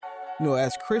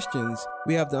As Christians,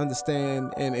 we have to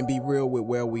understand and be real with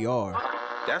where we are.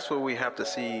 That's what we have to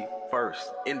see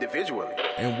first, individually.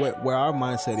 And where our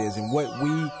mindset is and what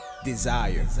we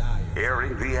desire.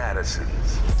 Airing the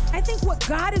Addisons. I think what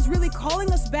God is really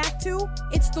calling us back to,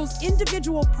 it's those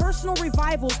individual personal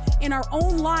revivals in our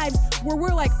own lives where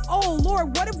we're like, oh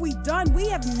Lord, what have we done? We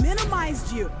have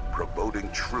minimized you.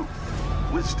 Promoting truth,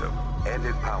 wisdom, and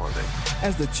empowerment.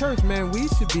 As the church, man, we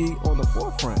should be on the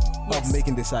forefront of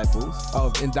making disciples,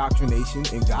 of indoctrination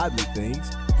and godly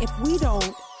things. If we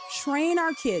don't train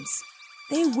our kids,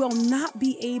 they will not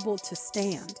be able to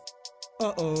stand.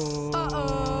 Airing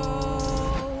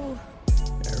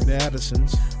the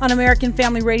Addisons. On American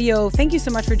Family Radio, thank you so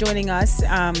much for joining us.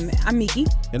 I'm Miki.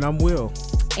 And I'm Will.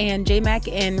 And J-Mac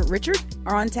and Richard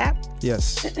are on tap.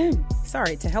 Yes.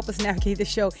 Sorry, to help us navigate the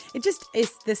show.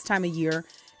 It's this time of year.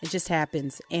 It just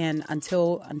happens. And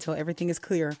until everything is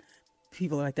clear,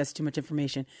 people are like, that's too much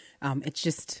information.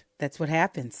 That's what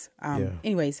happens.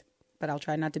 Anyways, but I'll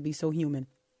try not to be so human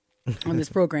on this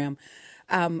program.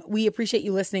 We appreciate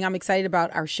you listening. I'm excited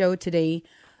about our show today,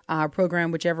 our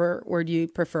program, whichever word you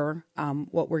prefer,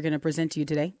 what we're going to present to you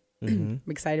today. I'm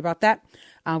excited about that.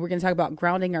 We're going to talk about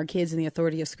grounding our kids in the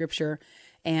authority of Scripture.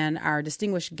 And our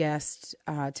distinguished guest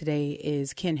today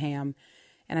is Ken Ham.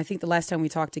 And I think the last time we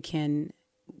talked to Ken,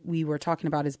 we were talking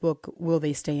about his book, Will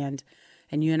They Stand?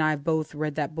 And you and I have both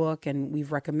read that book, and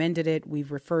we've recommended it. We've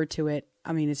referred to it.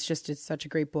 I mean, it's such a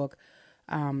great book.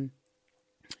 And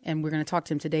we're going to talk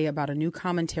to him today about a new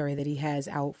commentary that he has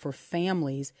out for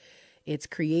families. It's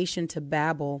Creation to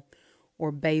Babel,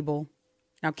 or Babel.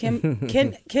 Now, Ken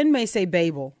may say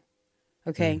Babel.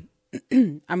 Okay.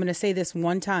 I'm going to say this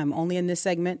one time, only in this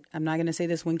segment. I'm not going to say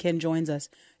this when Ken joins us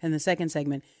in the second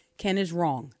segment. Ken is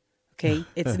wrong. Okay.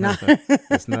 It's not,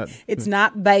 it's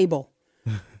not Babel.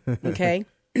 Okay.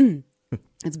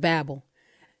 It's Babel,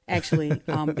 actually,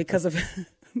 because of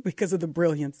the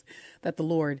brilliance that the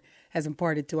Lord has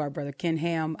imparted to our brother Ken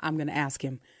Ham. I'm going to ask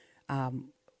him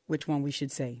which one we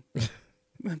should say.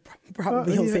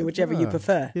 Probably he'll say whichever you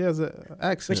prefer. He has an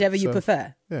accent. Whichever you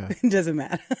prefer. Yeah. It doesn't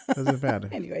matter. Doesn't matter.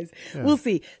 Anyways, We'll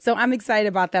see. So I'm excited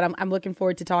about that. I'm looking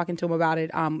forward to talking to him about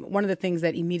it. One of the things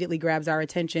that immediately grabs our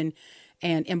attention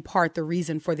and in part the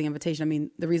reason for the invitation. I mean,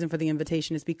 the reason for the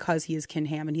invitation is because he is Ken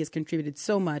Ham, and he has contributed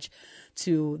so much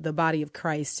to the body of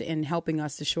Christ in helping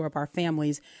us to shore up our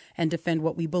families and defend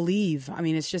what we believe. I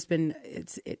mean, it's just been,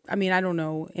 I don't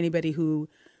know anybody who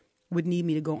would need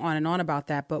me to go on and on about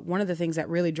that. But one of the things that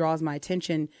really draws my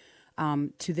attention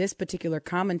to this particular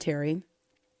commentary,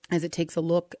 as it takes a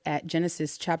look at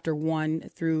Genesis chapter 1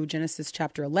 through Genesis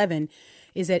chapter 11,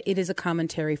 is that it is a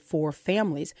commentary for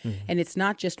families. And it's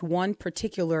not just one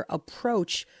particular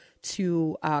approach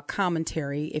to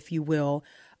commentary, if you will,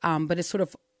 but it's sort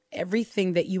of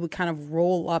everything that you would kind of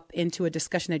roll up into a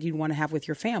discussion that you'd want to have with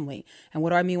your family. And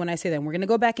what do I mean when I say that? And we're going to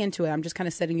go back into it. I'm just kind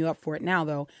of setting you up for it now,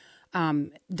 though.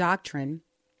 Doctrine,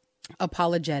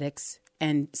 apologetics,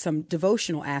 and some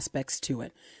devotional aspects to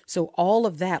it. So all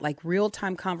of that, like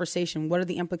real-time conversation, what are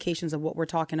the implications of what we're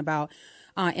talking about?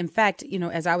 In fact,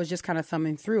 as I was just kind of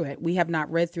thumbing through it, we have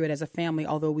not read through it as a family,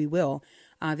 although we will.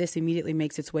 This immediately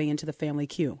makes its way into the family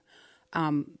queue.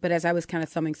 But as I was kind of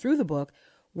thumbing through the book,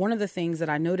 one of the things that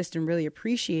I noticed and really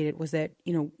appreciated was that,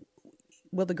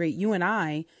 Will the Great, you and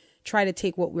I try to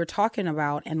take what we're talking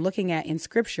about and looking at in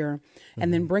Scripture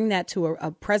and then bring that to a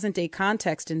present day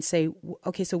context and say,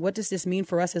 okay, so what does this mean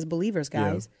for us as believers,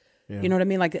 guys? Yeah. You know what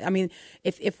I mean?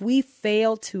 If we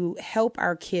fail to help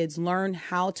our kids learn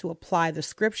how to apply the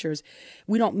Scriptures,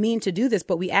 we don't mean to do this,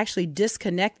 but we actually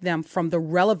disconnect them from the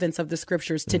relevance of the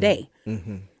Scriptures today.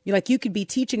 You could be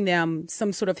teaching them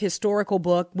some sort of historical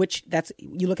book,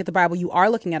 you look at the Bible, you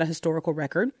are looking at a historical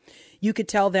record. You could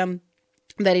tell them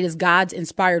that it is God's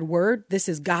inspired word. This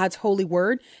is God's holy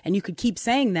word. And you could keep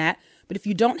saying that. But if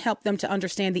you don't help them to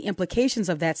understand the implications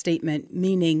of that statement,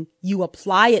 meaning you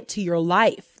apply it to your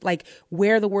life, like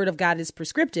where the word of God is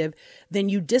prescriptive, then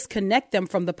you disconnect them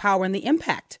from the power and the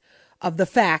impact of the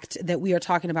fact that we are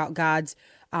talking about God's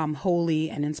holy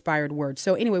and inspired word.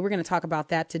 So anyway, we're going to talk about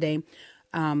that today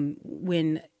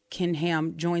when Ken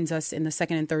Ham joins us in the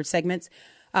second and third segments.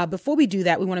 Before we do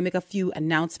that, we want to make a few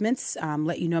announcements,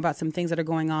 let you know about some things that are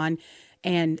going on.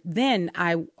 And then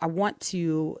I want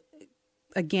to,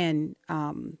 again,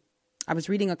 I was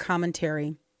reading a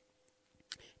commentary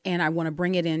and I want to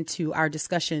bring it into our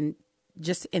discussion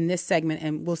just in this segment.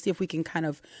 And we'll see if we can kind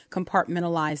of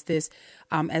compartmentalize this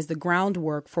as the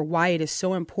groundwork for why it is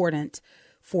so important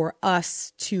for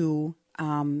us to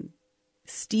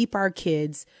steep our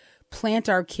kids, plant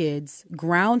our kids,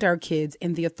 ground our kids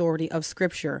in the authority of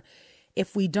Scripture.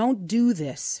 If we don't do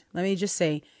this, let me just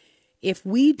say, if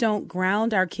we don't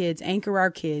ground our kids, anchor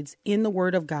our kids in the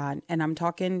Word of God, and I'm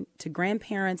talking to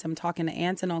grandparents, I'm talking to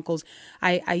aunts and uncles.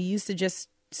 I used to just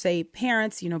say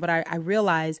parents, but I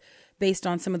realize based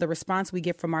on some of the response we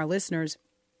get from our listeners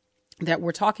that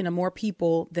we're talking to more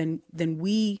people than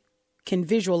we can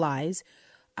visualize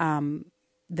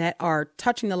that are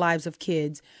touching the lives of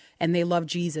kids, and they love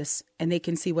Jesus and they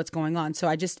can see what's going on. So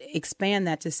I just expand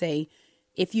that to say,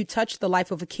 if you touch the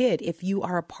life of a kid, if you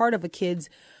are a part of a kid's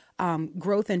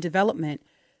growth and development,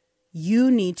 you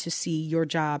need to see your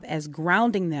job as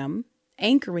grounding them,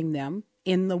 anchoring them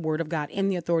in the Word of God, in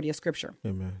the authority of Scripture.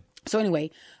 Amen. So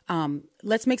anyway,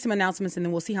 let's make some announcements, and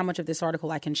then we'll see how much of this article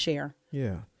I can share.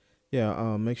 Yeah.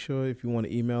 Make sure if you want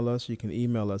to email us, you can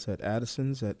email us at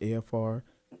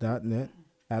addisons@afr.net,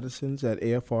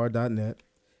 addisons@afr.net.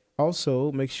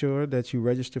 Also, make sure that you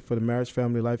register for the Marriage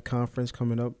Family Life Conference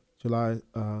coming up July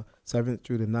 7th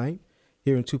through the 9th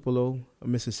here in Tupelo,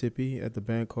 Mississippi at the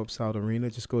Bancorp South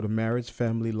Arena. Just go to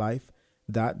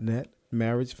marriagefamilylife.net,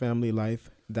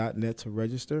 marriagefamilylife.net to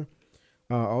register.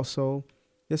 Also,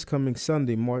 this coming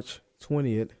Sunday, March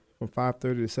 20th, from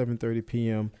 5:30 to 7:30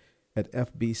 p.m. at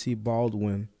FBC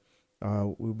Baldwin,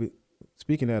 we'll be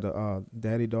speaking at a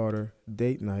daddy-daughter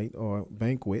date night or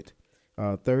banquet.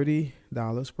 $30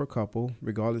 per couple,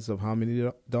 regardless of how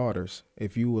many daughters.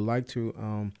 If you would like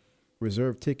to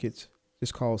reserve tickets,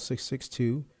 just call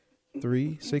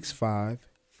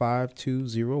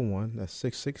 662-365-5201. That's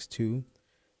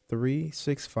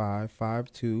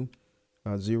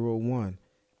 662-365-5201.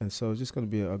 And so it's just going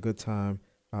to be a good time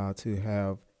to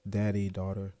have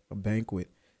daddy-daughter a banquet.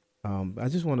 I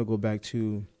just want to go back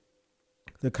to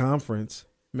the conference.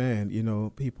 Man,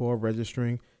 people are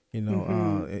registering.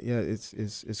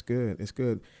 It's good. It's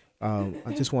good.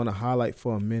 I just want to highlight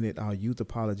for a minute our youth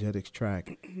apologetics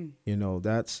track.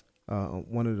 That's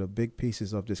one of the big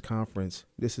pieces of this conference.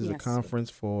 This is a conference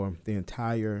for the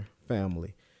entire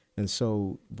family. And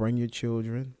so bring your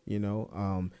children, you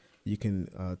can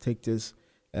take this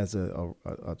as a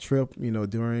trip,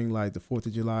 during like the 4th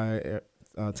of July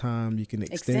time. You can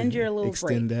extend your little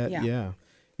break. That. Yeah.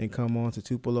 And come on to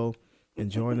Tupelo and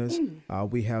join us.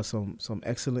 We have some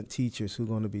excellent teachers who's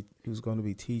going to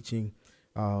be teaching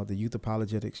the youth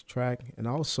apologetics track, and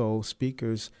also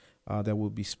speakers that will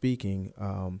be speaking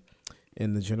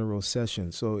in the general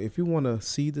session. So if you want to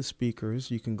see the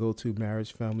speakers, you can go to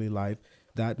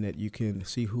marriagefamilylife.net. You can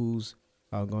see who's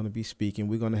going to be speaking.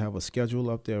 We're going to have a schedule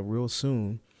up there real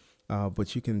soon,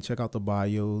 but you can check out the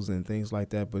bios and things like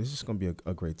that. But it's just going to be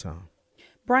a great time.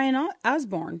 Brian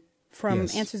Osborne from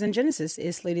Answers in Genesis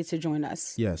is slated to join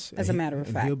us. Yes. As a matter of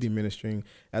fact. He'll be ministering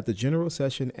at the general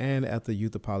session and at the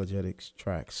youth apologetics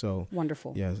track. So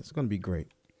wonderful. Yeah, it's going to be great.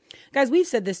 Guys, we've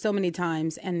said this so many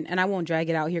times, and I won't drag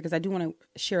it out here because I do want to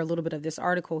share a little bit of this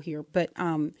article here. But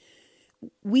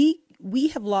we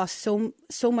have lost so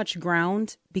much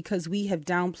ground because we have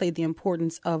downplayed the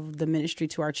importance of the ministry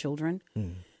to our children.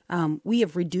 We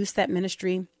have reduced that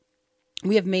ministry.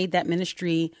 We have made that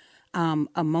ministry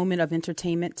a moment of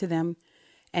entertainment to them.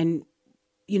 And,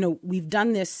 we've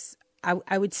done this,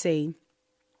 I would say,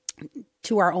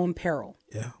 to our own peril.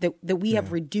 Yeah. That we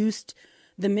have reduced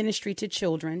the ministry to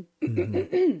children,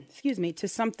 excuse me, to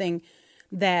something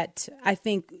that I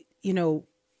think,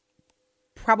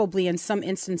 probably in some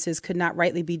instances could not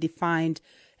rightly be defined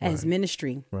as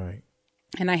ministry. Right.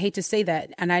 And I hate to say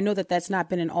that. And I know that that's not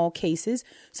been in all cases.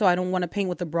 So I don't want to paint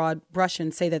with a broad brush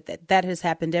and say that has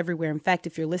happened everywhere. In fact,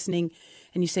 if you're listening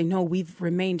and you say, no, we've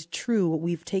remained true,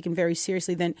 we've taken very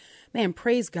seriously, then, man,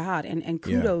 praise God and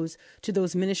kudos to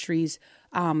those ministries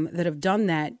that have done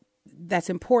that. That's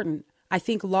important. I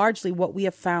think largely what we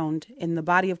have found in the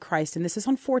body of Christ, and this is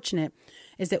unfortunate,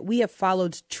 is that we have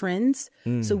followed trends.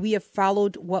 So we have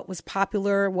followed what was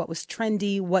popular, what was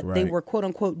trendy, what they were, quote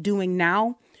unquote, doing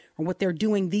now, or what they're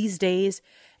doing these days.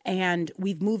 And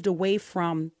we've moved away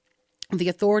from the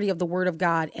authority of the Word of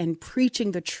God and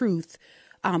preaching the truth,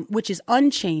 which is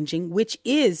unchanging, which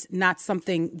is not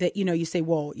something that, you say,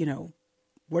 well,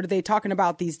 what are they talking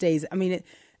about these days? I mean, it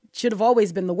should have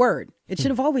always been the Word. It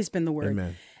should have always been the Word.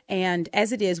 Amen. And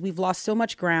as it is, we've lost so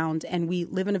much ground, and we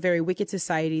live in a very wicked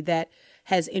society that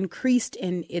has increased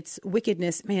in its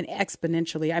wickedness, man,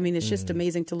 exponentially. I mean, it's just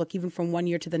amazing to look even from one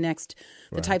year to the next,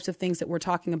 the types of things that we're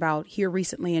talking about here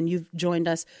recently. And you've joined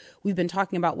us. We've been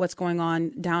talking about what's going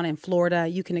on down in Florida.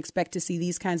 You can expect to see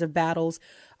these kinds of battles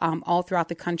all throughout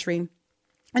the country.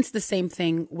 It's the same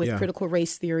thing with critical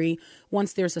race theory.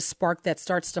 Once there's a spark that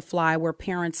starts to fly where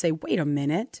parents say, wait a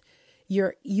minute,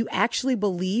 you actually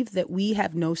believe that we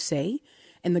have no say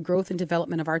and the growth and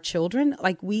development of our children.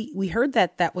 Like we heard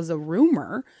that was a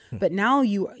rumor, but now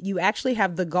you actually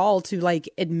have the gall to like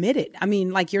admit it. I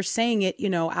mean, like you're saying it,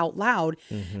 out loud.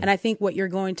 And I think what you're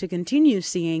going to continue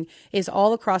seeing is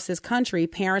all across this country,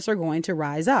 parents are going to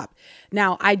rise up.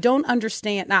 Now, I don't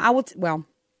understand. Now,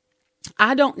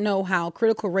 I don't know how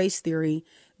critical race theory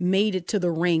made it to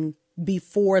the ring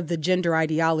before the gender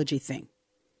ideology thing.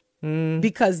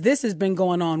 Because this has been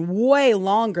going on way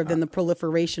longer than the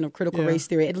proliferation of critical race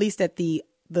theory, at least at the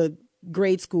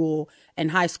grade school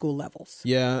and high school levels.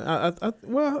 Yeah,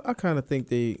 I kind of think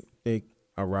they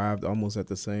arrived almost at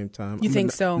the same time. You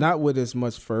think so? Not with as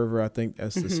much fervor, I think,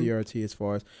 as the CRT as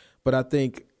far as, but I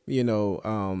think,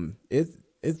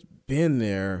 it's been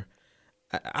there.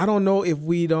 I don't know if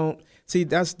we don't see.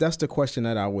 That's the question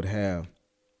that I would have.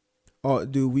 Or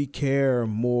do we care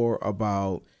more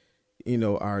about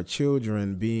our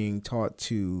children being taught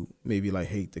to maybe like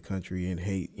hate the country and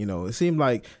hate, it seemed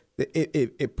like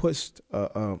it pushed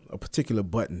a particular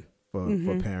button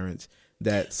for parents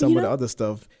that some of the other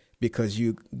stuff, because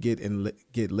you get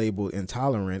labeled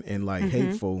intolerant and like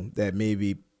hateful, that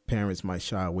maybe parents might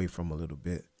shy away from a little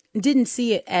bit. Didn't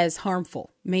see it as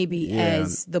harmful, maybe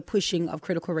as the pushing of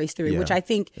critical race theory, which I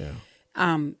think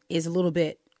is a little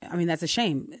bit. I mean, that's a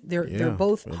shame. They're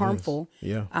both harmful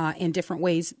in different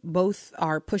ways. Both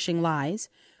are pushing lies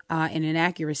and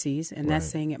inaccuracies, and that's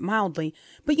saying it mildly.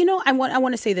 But I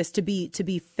want to say this to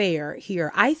be fair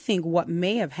here. I think what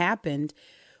may have happened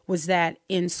was that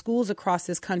in schools across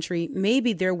this country,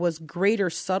 maybe there was greater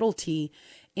subtlety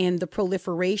in the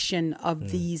proliferation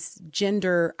of these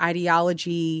gender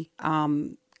ideology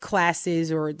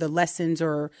classes or the lessons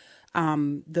or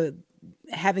the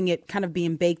having it kind of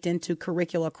being baked into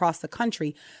curricula across the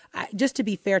country. Just to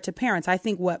be fair to parents, I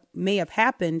think what may have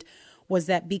happened was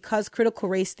that because critical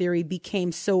race theory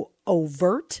became so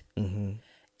overt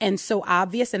and so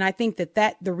obvious, and I think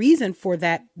that the reason for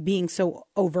that being so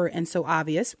overt and so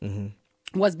obvious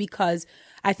was because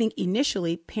I think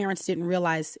initially parents didn't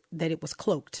realize that it was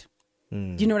cloaked.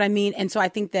 Do you know what I mean? And so I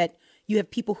think that you have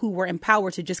people who were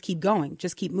empowered to just keep going,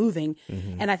 just keep moving.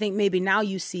 And I think maybe now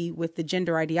you see with the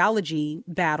gender ideology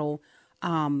battle,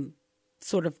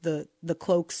 sort of the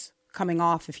cloaks coming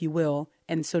off, if you will.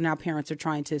 And so now parents are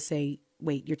trying to say,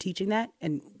 wait, you're teaching that?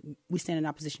 And we stand in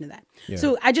opposition to that. Yeah.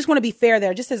 So I just want to be fair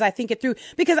there, just as I think it through,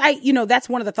 because that's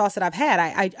one of the thoughts that I've had.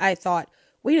 I thought,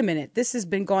 wait a minute, this has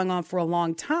been going on for a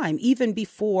long time. Even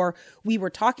before we were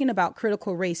talking about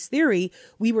critical race theory,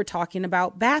 we were talking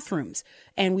about bathrooms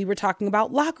and we were talking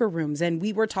about locker rooms and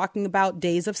we were talking about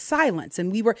days of silence.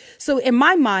 And so in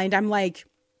my mind, I'm like,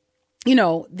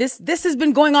 this has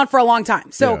been going on for a long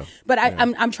time. So, but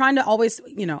I'm trying to always,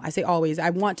 I say always,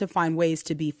 I want to find ways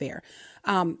to be fair.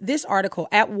 This article,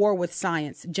 At War with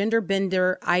Science, Gender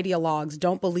Bender Ideologues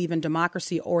Don't Believe in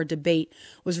Democracy or Debate,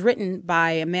 was written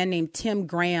by a man named Tim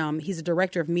Graham. He's a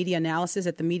director of media analysis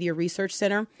at the Media Research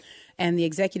Center and the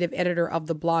executive editor of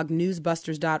the blog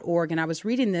newsbusters.org. And I was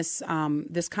reading this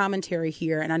commentary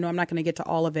here, and I know I'm not going to get to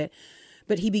all of it,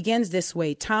 but he begins this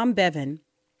way. Tom Bevan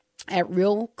at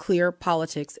Real Clear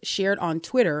Politics shared on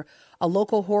Twitter a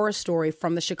local horror story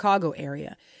from the Chicago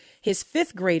area. His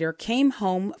fifth grader came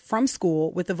home from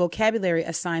school with a vocabulary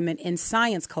assignment in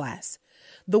science class.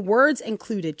 The words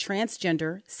included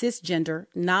transgender, cisgender,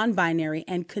 non-binary,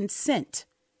 and consent.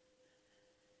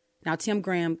 Now, Tim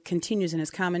Graham continues in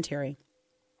his commentary.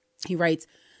 He writes,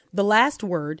 the last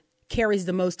word carries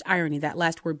the most irony, that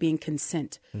last word being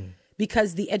consent,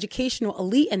 because the educational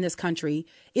elite in this country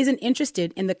isn't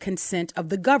interested in the consent of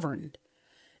the governed.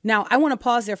 Now, I want to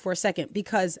pause there for a second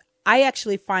because I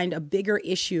actually find a bigger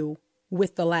issue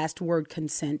with the last word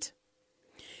consent.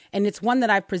 And it's one that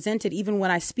I've presented even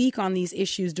when I speak on these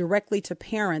issues directly to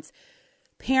parents.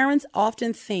 Parents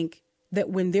often think that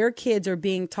when their kids are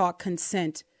being taught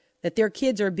consent, that their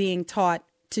kids are being taught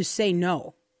to say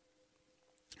no.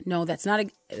 No, that's not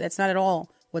at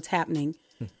all what's happening.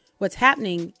 What's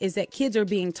happening is that kids are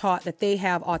being taught that they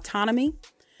have autonomy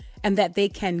and that they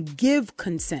can give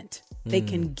consent. They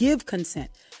can give consent.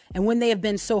 And when they have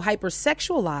been so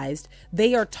hypersexualized,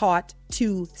 they are taught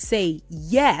to say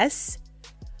yes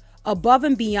above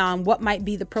and beyond what might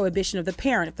be the prohibition of the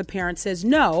parent. If the parent says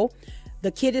no,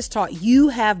 the kid is taught you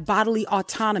have bodily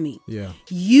autonomy. Yeah.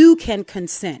 You can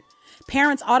consent.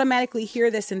 Parents automatically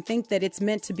hear this and think that it's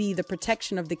meant to be the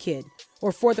protection of the kid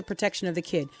or for the protection of the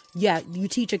kid. Yeah, you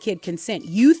teach a kid consent.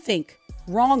 You think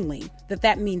wrongly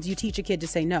that means you teach a kid to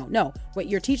say no. No, what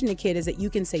you're teaching the kid is that you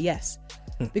can say yes.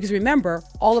 Because remember,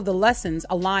 all of the lessons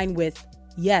align with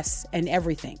yes and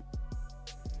everything.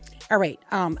 All right,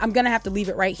 I'm going to have to leave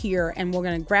it right here and we're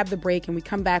going to grab the break and we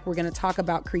come back. We're going to talk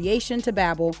about Creation to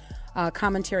Babel,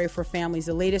 Commentary for Families,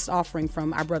 the latest offering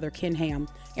from our brother Ken Ham.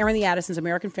 Aaron the Addisons,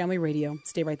 American Family Radio.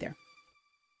 Stay right there.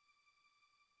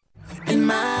 In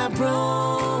my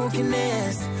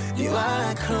brokenness, you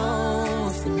are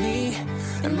close to me.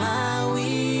 In my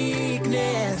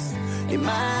weakness, you're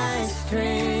my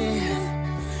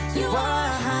strength. You are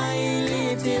high and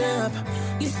lifted up.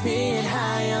 You sit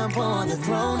high up on the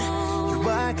throne.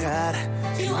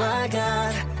 You are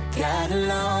God, God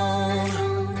alone.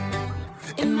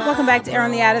 Welcome back to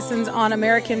Aaron the Addisons on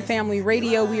American Family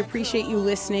Radio. We appreciate you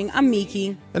listening. I'm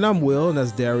Miki. And I'm Will, and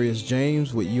that's Darius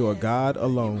James with You Are God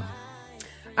Alone.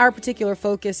 Our particular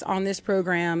focus on this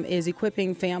program is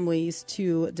equipping families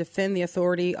to defend the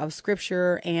authority of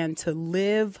Scripture and to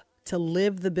live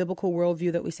the biblical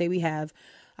worldview that we say we have,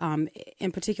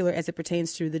 in particular as it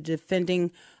pertains to the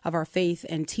defending of our faith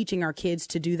and teaching our kids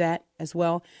to do that as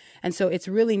well. And so it's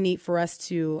really neat for us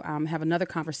to have another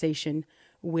conversation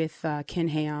with Ken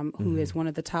Ham, who is one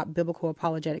of the top biblical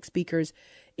apologetic speakers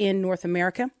in North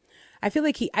America. I feel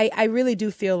like I really do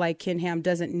feel like Ken Ham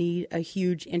doesn't need a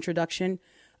huge introduction,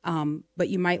 but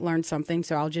you might learn something.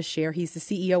 So I'll just share. He's the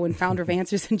CEO and founder of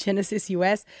Answers in Genesis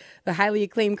US, the highly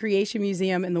acclaimed creation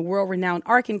museum and the world-renowned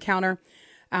Ark Encounter.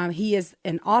 He is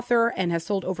an author and has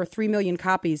sold over 3 million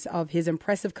copies of his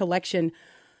impressive collection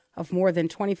of more than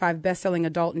 25 best-selling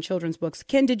adult and children's books.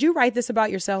 Ken, did you write this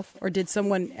about yourself, or did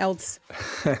someone else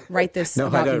write this No,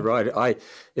 about I don't you? write it.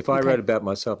 If I wrote about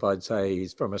myself, I'd say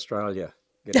he's from Australia.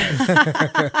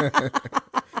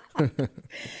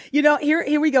 You know,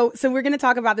 here we go. So we're going to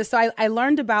talk about this. So I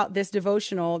learned about this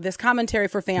devotional, this commentary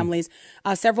for families,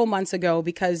 several months ago,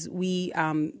 because we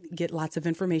get lots of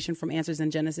information from Answers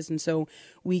in Genesis. And so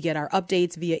we get our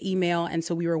updates via email. And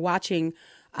so we were watching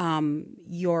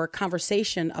your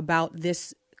conversation about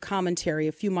this commentary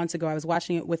a few months ago. I was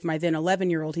watching it with my then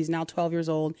 11-year-old. He's now 12 years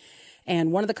old.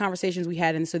 And one of the conversations we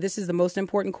had, and so this is the most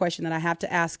important question that I have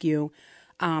to ask you,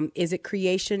 is it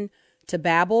creation to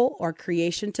Babel or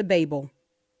creation to Babel?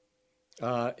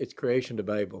 It's creation to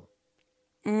Babel.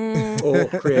 Or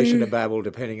creation to Babel,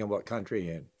 depending on what country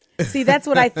you're in. See, that's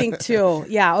what I think too.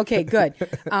 Yeah. Okay, good.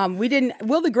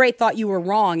 Will the Great thought you were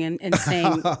wrong in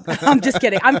saying, I'm just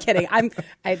kidding. I'm kidding.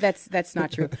 That's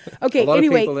not true. Okay. A lot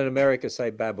anyway, of people in America say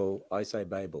Babel. I say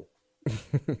Babel.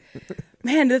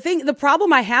 Man, the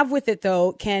problem I have with it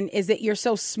though, Ken, is that you're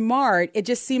so smart. It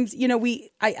just seems,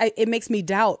 it makes me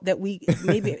doubt that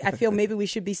I feel maybe we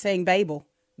should be saying Babel.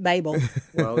 Well,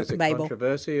 is it Babel.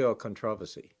 Controversy or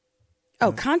controversy?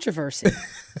 Oh, controversy.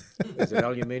 Is it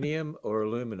aluminium or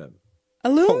aluminum?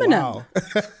 Aluminum. Oh,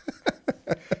 wow.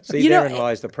 See, therein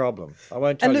lies the problem. I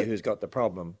won't tell you who's got the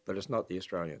problem, but it's not the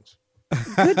Australians.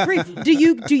 Good grief. Do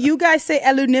you guys say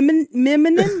aluminum?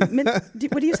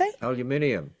 What do you say?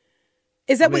 Aluminium.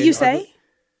 Is that what you say?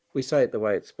 We say it the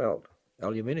way it's spelled.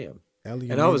 Aluminium.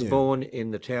 And I was born in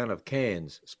the town of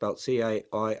Cairns, spelled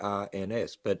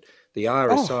Cairns, but the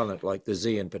R is silent like the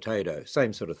Z in potato.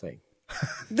 Same sort of thing.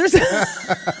 Listen,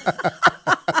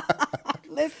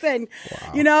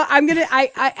 wow.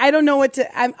 I don't know what to,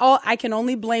 I can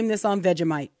only blame this on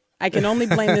Vegemite. That's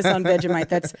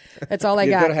all I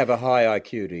got. You've got to have a high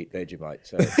IQ to eat Vegemite.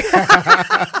 So.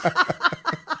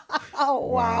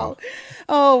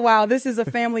 Oh, wow. This is a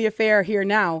family affair here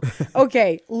now.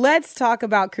 Okay, let's talk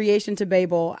about Creation to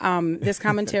Babel, this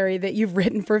commentary that you've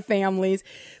written for families.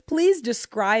 Please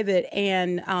describe it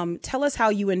and tell us how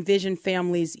you envision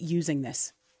families using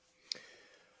this.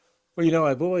 Well,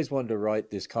 I've always wanted to write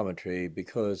this commentary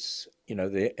because,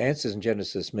 the Answers in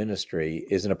Genesis ministry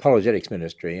is an apologetics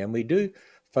ministry, and we do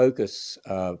focus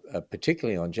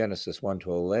particularly on Genesis 1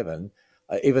 to 11,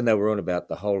 even though we're on about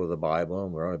the whole of the Bible,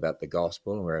 and we're on about the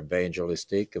gospel, and we're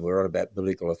evangelistic, and we're on about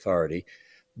biblical authority.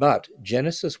 But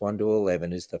Genesis 1 to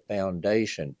 11 is the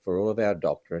foundation for all of our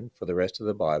doctrine, for the rest of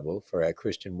the Bible, for our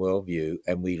Christian worldview,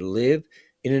 and we live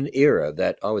in an era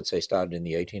that I would say started in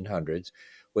the 1800s,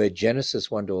 where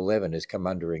Genesis 1 to 11 has come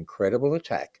under incredible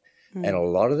attack. And a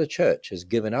lot of the church has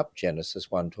given up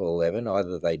Genesis 1 to 11.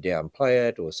 Either they downplay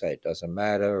it or say it doesn't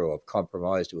matter or have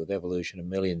compromised it with evolution of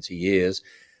millions of years.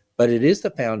 But it is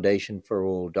the foundation for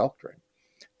all doctrine.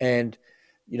 And,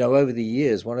 over the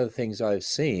years, one of the things I've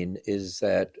seen is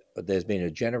that there's been a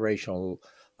generational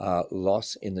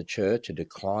loss in the church, a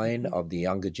decline of the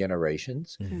younger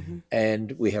generations. Mm-hmm.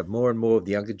 And we have more and more of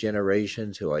the younger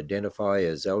generations who identify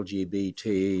as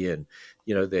LGBT and,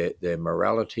 their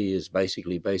morality is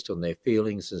basically based on their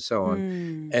feelings and so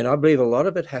on. And I believe a lot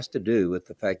of it has to do with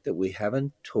the fact that we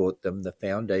haven't taught them the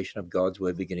foundation of God's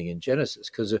word beginning in Genesis.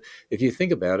 Because if you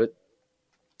think about it,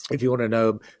 If you want to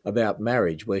know about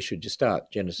marriage, where should you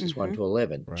start? Genesis 1 to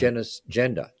 11. Right.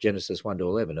 Gender, Genesis 1 to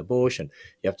 11. Abortion,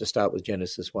 you have to start with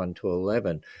Genesis 1 to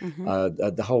 11.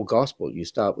 The whole gospel, you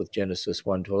start with Genesis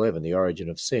 1 to 11, the origin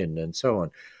of sin, and so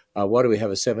on. Why do we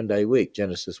have a 7-day week?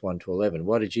 Genesis 1 to 11.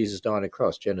 Why did Jesus die on a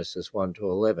cross? Genesis 1 to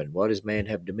 11. Why does man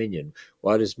have dominion?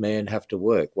 Why does man have to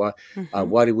work? Why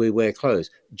do we wear clothes?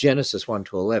 Genesis 1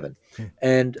 to 11.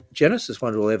 And Genesis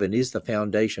 1 to 11 is the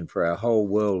foundation for our whole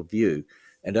worldview.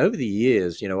 And over the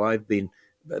years, you know, I've been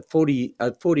 40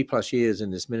 plus years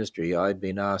in this ministry. I've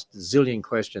been asked a zillion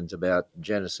questions about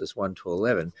Genesis 1 to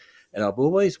 11. And I've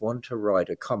always wanted to write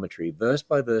a commentary, verse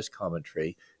by verse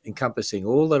commentary, encompassing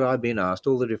all that I've been asked,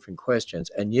 all the different questions,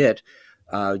 and yet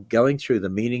going through the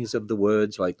meanings of the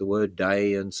words, like the word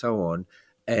day and so on,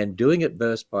 and doing it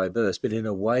verse by verse, but in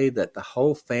a way that the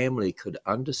whole family could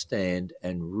understand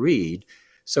and read.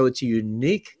 So it's a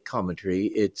unique commentary.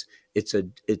 It's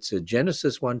a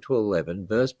Genesis 1 to 11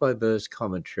 verse by verse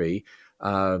commentary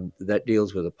that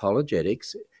deals with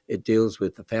apologetics. It deals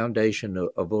with the foundation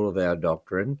of all of our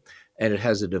doctrine, and it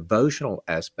has a devotional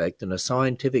aspect and a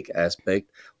scientific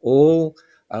aspect, all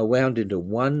wound into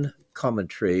one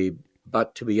commentary,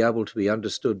 but to be able to be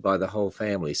understood by the whole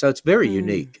family. So it's very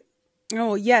unique.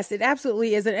 Oh, yes, it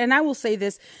absolutely is. And I will say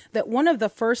this, that one of the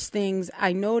first things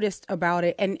I noticed about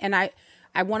it, and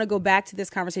I want to go back to this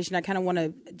conversation. I kind of want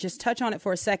to just touch on it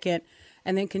for a second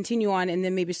and then continue on and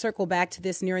then maybe circle back to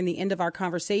this nearing the end of our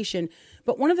conversation.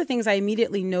 But one of the things I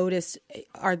immediately noticed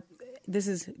are, this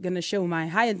is going to show my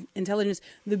high intelligence,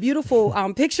 the beautiful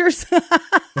pictures.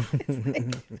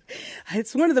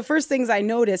 It's one of the first things I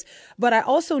noticed, but I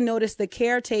also noticed the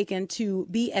care taken to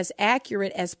be as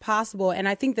accurate as possible. And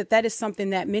I think that that is something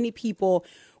that many people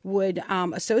would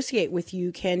associate with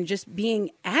you, Ken, just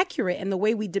being accurate in the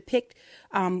way we depict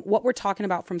what we're talking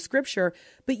about from Scripture.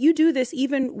 But you do this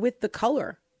even with the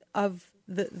color of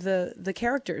the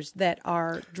characters that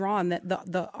are drawn, that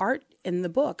the art in the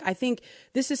book. I think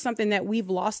this is something that we've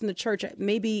lost in the church.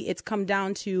 Maybe it's come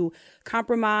down to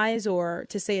compromise, or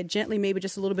to say it gently, maybe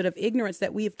just a little bit of ignorance,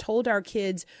 that we've told our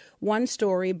kids one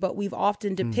story, but we've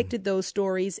often depicted those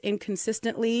stories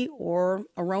inconsistently or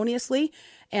erroneously.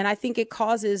 And I think it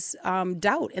causes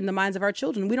doubt in the minds of our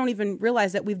children. We don't even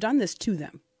realize that we've done this to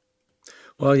them.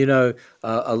 Well, you know,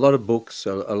 a lot of books,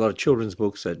 a lot of children's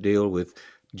books that deal with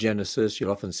Genesis,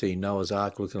 you'll often see Noah's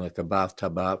Ark looking like a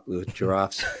bathtub ark with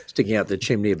giraffes sticking out the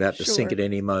chimney about to sink at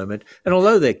any moment. And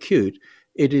although they're cute,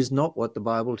 it is not what the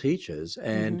Bible teaches.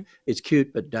 And it's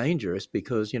cute but dangerous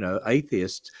because, you know,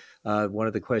 atheists, one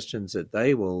of the questions that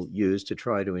they will use to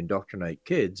try to indoctrinate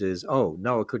kids is, oh,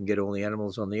 Noah couldn't get all the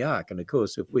animals on the ark. And of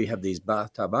course, if we have these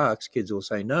bathtub arks, kids will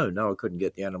say, no, Noah couldn't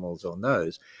get the animals on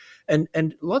those. And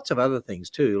lots of other things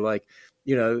too, like,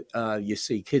 you know, you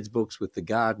see kids' books with the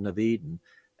Garden of Eden,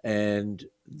 and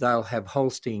they'll have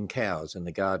Holstein cows in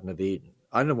the Garden of Eden.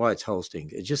 I don't know why it's Holstein.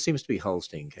 It just seems to be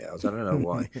Holstein cows. I don't know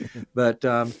why.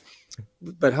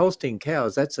 But Holstein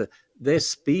cows, they're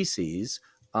species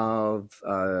of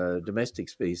domestic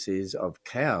species of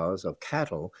cows, of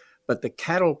cattle. But the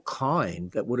cattle kind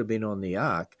that would have been on the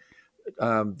ark,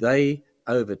 they,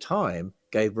 over time,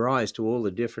 gave rise to all the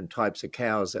different types of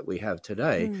cows that we have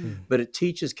today. But it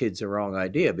teaches kids the wrong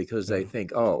idea because they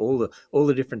think, oh, all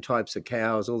the different types of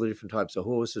cows, all the different types of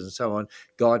horses and so on,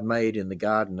 God made in the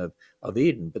Garden of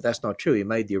Eden. But that's not true. He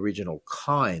made the original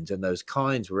kinds, and those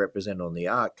kinds were represented on the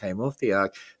ark, came off the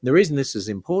ark. And the reason this is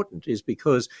important is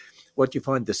because what you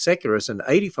find, the secularists, and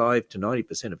 85 to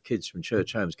 90% of kids from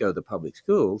church homes go to the public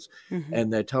schools,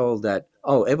 and they're told that,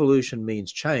 oh, evolution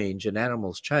means change and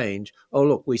animals change. Oh,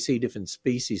 look, we see different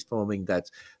species forming. That's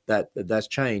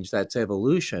change. That's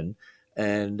evolution.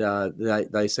 And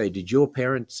they say, did your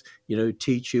parents, you know,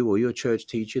 teach you, or your church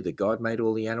teach you that God made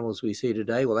all the animals we see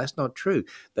today? Well, that's not true.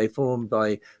 They formed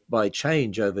by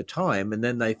change over time. And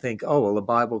then they think, oh, well, the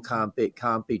Bible can't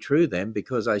be true then,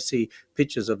 because I see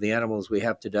pictures of the animals we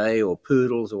have today, or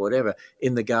poodles or whatever,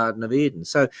 in the Garden of Eden.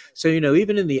 So you know,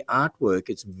 even in the artwork,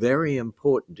 it's very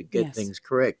important to get things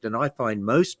correct. And I find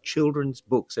most children's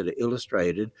books that are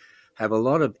illustrated have a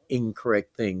lot of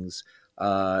incorrect things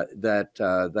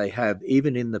that they have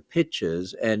even in the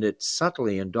pictures, and it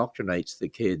subtly indoctrinates the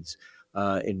kids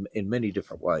in many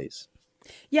different ways.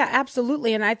 Yeah,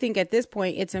 absolutely. And I think at this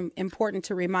point, it's important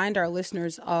to remind our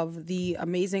listeners of the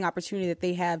amazing opportunity that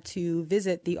they have to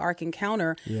visit the Ark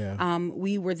Encounter. Yeah.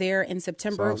 We were there in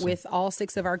September with all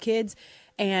 6 of our kids.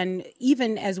 And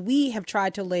even as we have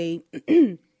tried to lay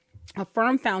a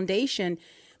firm foundation,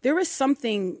 there is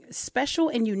something special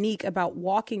and unique about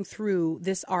walking through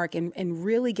this ark and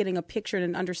really getting a picture and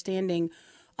an understanding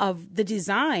of the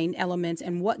design elements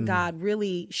and what God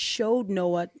really showed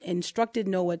Noah, instructed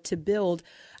Noah to build,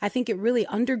 I think it really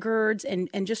undergirds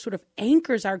and just sort of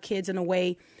anchors our kids in a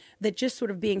way that just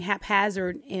sort of being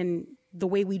haphazard in the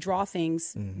way we draw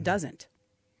things doesn't.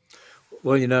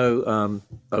 Well,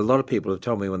 a lot of people have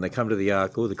told me when they come to the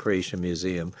Ark or the Creation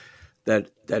Museum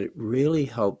that it really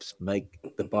helps make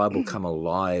the Bible come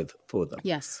alive for them.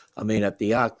 Yes. I mean, at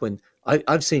the Ark, when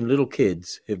I've seen little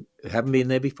kids who haven't been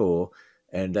there before,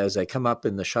 and as they come up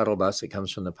in the shuttle bus that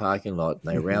comes from the parking lot,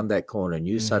 and they round that corner, and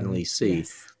you suddenly see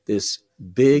this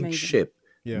big ship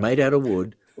made out of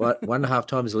wood, 1.5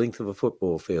 times the length of a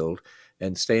football field,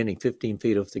 and standing 15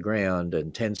 feet off the ground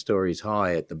and 10 stories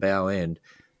high at the bow end.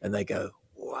 And they go,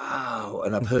 wow.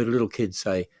 And I've heard little kids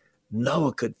say,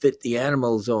 Noah could fit the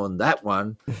animals on that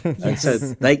one. And so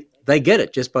they get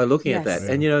it just by looking at that.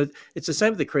 And, it's the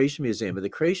same with the Creation Museum. At the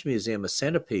Creation Museum, a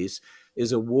centerpiece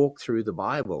is a walk through the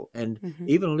Bible. And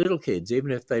even little kids,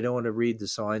 even if they don't want to read the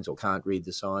signs or can't read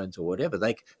the signs or whatever,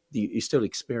 you still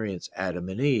experience Adam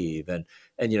and Eve. And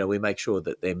we make sure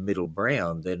that they're middle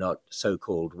brown. They're not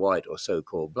so-called white or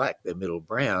so-called black. They're middle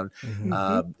brown,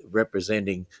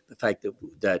 representing the fact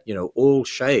that all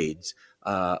shades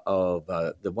of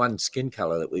the one skin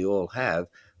color that we all have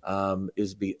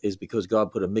is because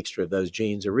God put a mixture of those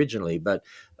genes originally. But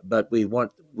we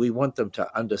want them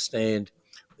to understand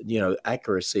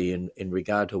accuracy in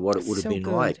regard to what it would have been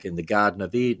like in the Garden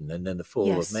of Eden, and then the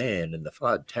fall of man and the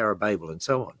flood, Tower of Babel, and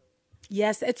so on.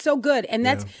 Yes, it's so good. And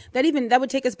that would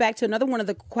take us back to another one of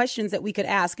the questions that we could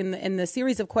ask in the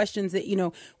series of questions that,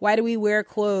 why do we wear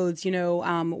clothes?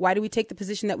 Why do we take the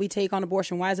position that we take on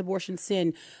abortion? Why is abortion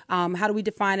sin? How do we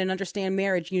define and understand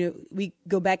marriage? We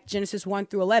go back to Genesis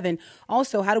 1-11.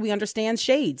 Also, how do we understand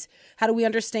shades? How do we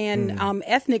understand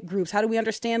ethnic groups? How do we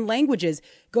understand languages?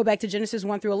 Go back to Genesis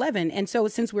 1-11. And so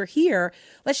since we're here,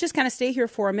 let's just kind of stay here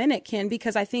for a minute, Ken,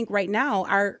 because I think right now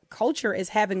our culture is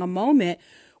having a moment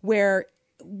where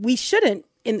we shouldn't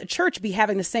in the church be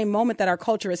having the same moment that our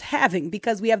culture is having,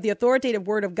 because we have the authoritative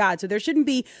word of God. So there shouldn't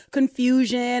be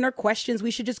confusion or questions.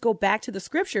 We should just go back to the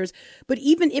scriptures. But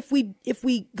even if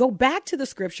we go back to the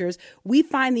scriptures, we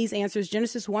find these answers.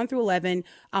 Genesis 1-11,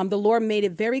 the Lord made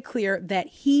it very clear that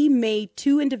he made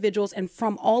two individuals, and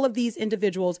from all of these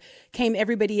individuals came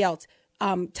everybody else.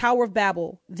 Tower of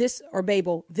Babel, this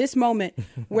moment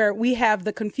where we have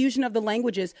the confusion of the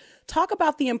languages. Talk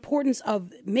about the importance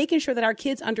of making sure that our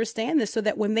kids understand this so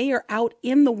that when they are out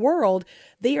in the world,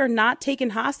 they are not taken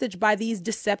hostage by these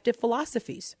deceptive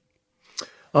philosophies.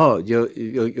 Oh,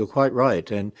 you're quite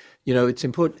right. And, it's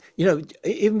important,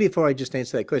 even before I just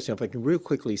answer that question, if I can real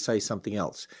quickly say something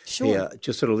else here,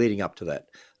 just sort of leading up to that.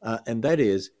 And that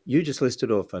is, you just listed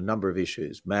off a number of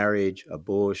issues: marriage,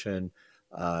 abortion,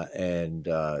 and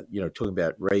talking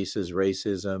about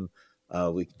racism.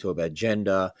 We can talk about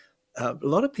gender. A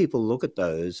lot of people look at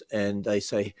those and they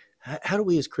say, how do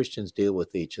we as Christians deal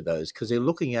with each of those? Because they're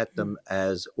looking at them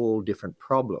as all different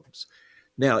problems.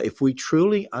 Now, if we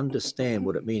truly understand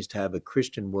what it means to have a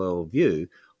Christian worldview,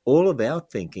 all of our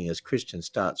thinking as Christians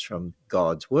starts from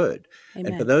God's word. Amen.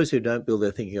 And for those who don't build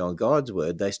their thinking on God's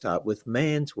word, they start with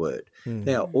man's word.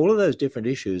 Now, all of those different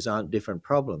issues aren't different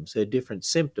problems. They're different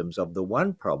symptoms of the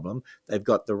one problem. They've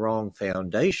got the wrong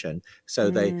foundation,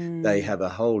 so they have a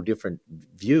whole different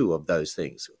view of those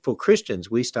things. For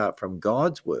Christians, we start from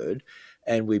God's word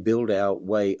and we build our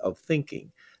way of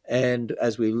thinking. And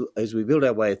as we build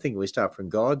our way of thinking, we start from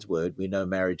God's word. We know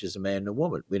marriage is a man and a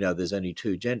woman. We know there's only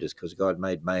two genders because God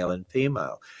made male and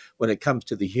female. When it comes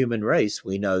to the human race,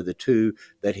 we know the two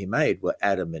that he made were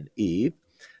Adam and Eve.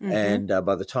 And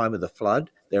by the time of the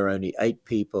flood, there are only 8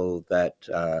 people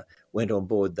that went on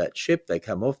board that ship. They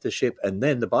come off the ship. And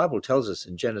then the Bible tells us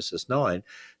in Genesis 9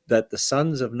 that the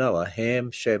sons of Noah,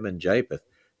 Ham, Shem, and Japheth,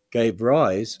 gave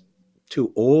rise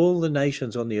to all the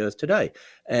nations on the earth today.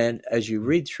 And as you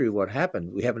read through what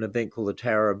happened, we have an event called the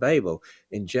Tower of Babel.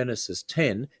 In Genesis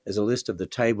 10, there's a list of the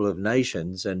table of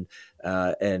nations, and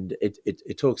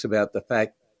it talks about the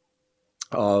fact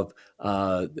of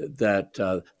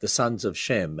that the sons of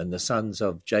Shem and the sons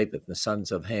of Japheth, and the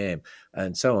sons of Ham,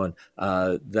 and so on,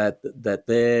 that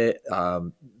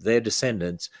their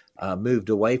descendants moved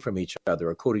away from each other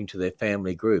according to their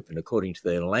family group and according to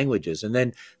their languages. And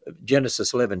then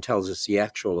Genesis 11 tells us the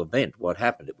actual event, what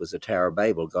happened. It was the Tower of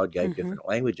Babel. God gave different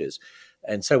languages.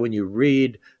 And so when you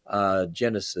read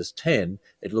Genesis 10,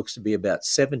 it looks to be about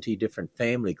 70 different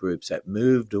family groups that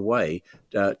moved away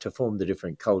to form the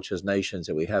different cultures, nations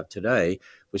that we have today,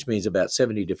 which means about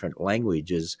 70 different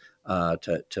languages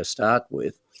to start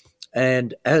with.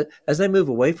 And as they move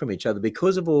away from each other,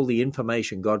 because of all the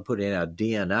information God put in our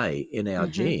DNA, in our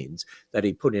genes, that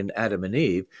he put in Adam and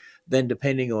Eve, then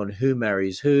depending on who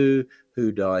marries who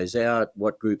dies out,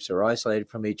 what groups are isolated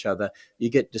from each other, you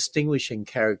get distinguishing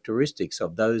characteristics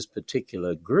of those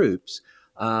particular groups.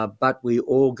 But we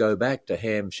all go back to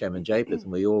Ham, Shem, and Japheth,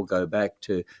 and we all go back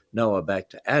to Noah, back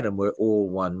to Adam. We're all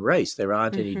one race. There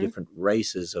aren't any different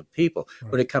races of people.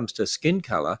 Right. When it comes to skin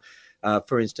color,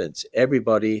 for instance,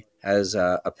 everybody has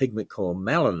a pigment called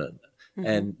melanin,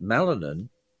 and melanin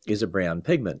is a brown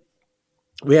pigment.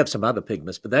 We have some other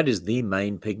pigments, but that is the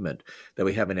main pigment that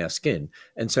we have in our skin.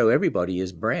 And so everybody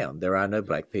is brown. There are no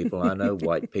black people, are no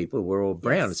white people. We're all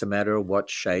brown. Yes. It's a matter of what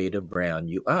shade of brown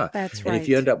you are. That's right. And if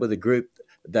you end up with a group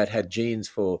that had genes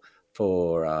for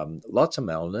lots of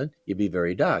melanin, you'd be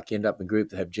very dark. You end up in a group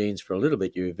that have genes for a little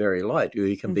bit, you're very light.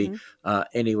 You can be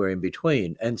anywhere in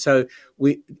between. And so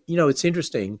it's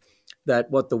interesting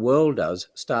that what the world does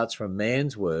starts from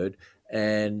man's word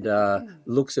and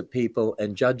looks at people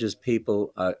and judges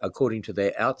people according to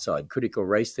their outside. Critical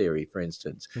race theory, for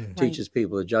instance, teaches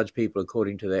people to judge people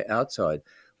according to their outside.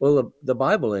 Well, the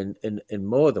Bible in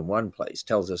more than one place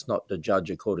tells us not to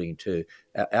judge according to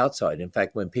our outside. In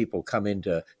fact, when people come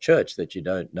into church that you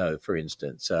don't know, for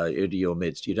instance, into your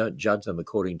midst, you don't judge them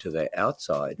according to their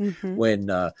outside. When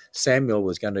Samuel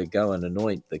was going to go and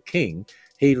anoint the king,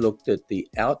 he looked at the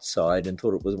outside and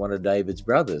thought it was one of David's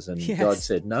brothers. And God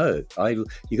said, no,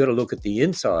 you got to look at the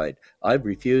inside. I've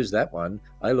refused that one.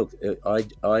 I look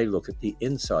at the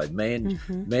inside. Man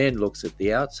looks at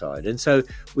the outside. And so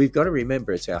we've got to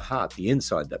remember it's our heart, the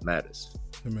inside, that matters.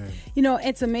 Amen.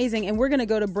 It's amazing. And we're going to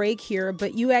go to break here,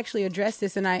 but you actually addressed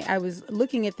this. And I was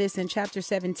looking at this in chapter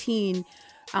 17.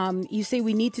 You say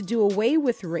we need to do away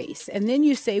with race. And then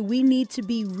you say we need to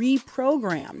be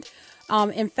reprogrammed.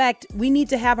 In fact, we need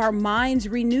to have our minds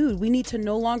renewed. We need to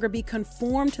no longer be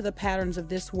conformed to the patterns of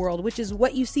this world, which is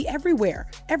what you see everywhere.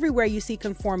 Everywhere you see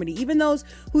conformity. Even those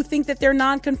who think that they're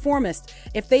nonconformist,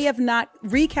 if they have not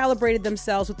recalibrated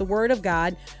themselves with the word of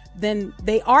God, then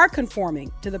they are conforming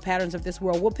to the patterns of this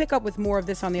world. We'll pick up with more of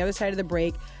this on the other side of the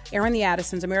break. Aaron the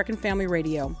Addisons, American Family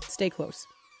Radio. Stay close.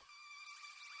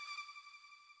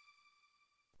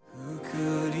 Who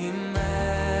could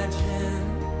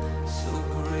imagine so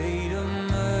great a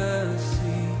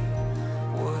mercy?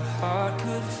 What heart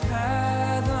could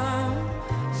fathom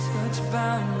such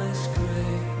boundless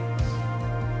grace?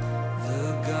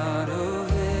 The God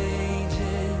of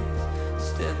ages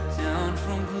stepped down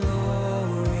from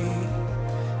glory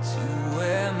to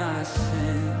wear my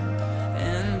sin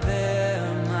and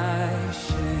bear my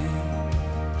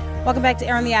shame. Welcome back to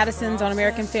Aaron the Addisons on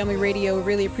American Family Radio. We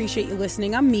really appreciate you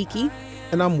listening. I'm Miki.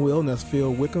 And I'm Will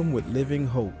Nesfield Wickham with Living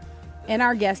Hope. And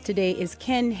our guest today is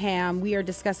Ken Ham. We are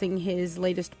discussing his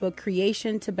latest book,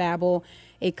 Creation to Babel,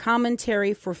 a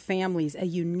commentary for families, a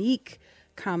unique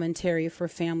commentary for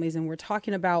families. And we're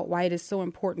talking about why it is so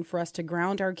important for us to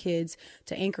ground our kids,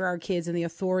 to anchor our kids in the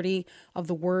authority of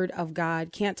the Word of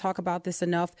God. Can't talk about this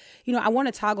enough. I want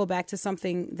to toggle back to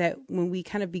something that when we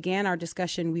kind of began our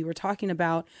discussion, we were talking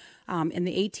about in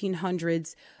the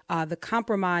 1800s, the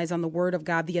compromise on the Word of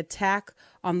God, the attack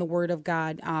on the Word of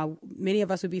God. Many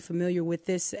of us would be familiar with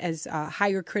this as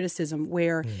higher criticism,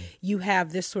 where you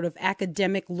have this sort of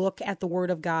academic look at the Word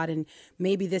of God, and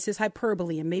maybe this is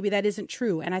hyperbole, and maybe that isn't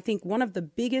true. And I think one of the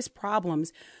biggest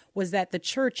problems was that the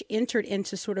church entered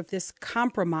into sort of this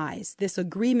compromise, this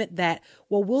agreement that,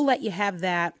 well, we'll let you have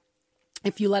that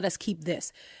if you let us keep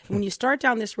this. When you start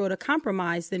down this road of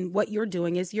compromise, then what you're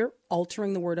doing is you're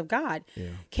altering the Word of God. Yeah.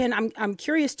 Ken, I'm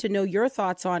curious to know your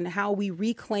thoughts on how we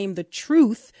reclaim the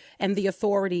truth and the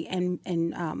authority and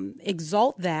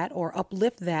exalt that or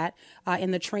uplift that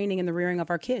in the training and the rearing of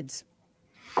our kids.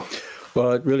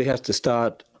 Well, it really has to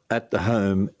start at the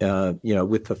home,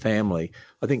 with the family.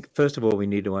 I think, first of all, we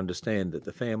need to understand that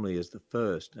the family is the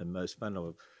first and most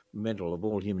fundamental of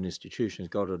all human institutions,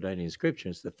 God ordained in Scripture.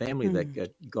 It's the family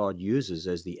that God uses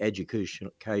as the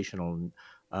educational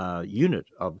unit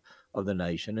of the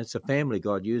nation. It's a family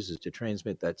God uses to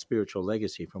transmit that spiritual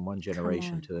legacy from one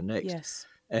generation to the next. Yes.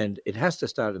 And it has to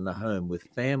start in the home with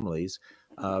families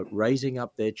raising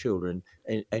up their children.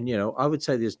 And I would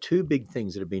say there's two big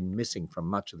things that have been missing from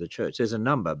much of the church. There's a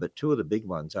number, but two of the big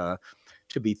ones are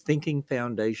to be thinking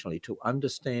foundationally, to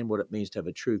understand what it means to have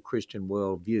a true Christian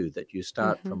worldview, that you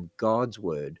start from God's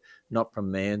word, not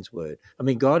from man's word. I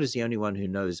mean, God is the only one who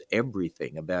knows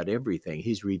everything about everything.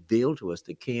 He's revealed to us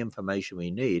the key information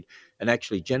we need. And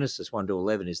actually, Genesis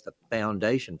 1-11 is the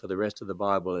foundation for the rest of the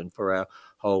Bible and for our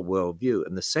whole worldview.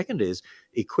 And the second is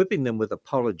equipping them with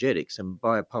apologetics. And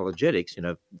by apologetics,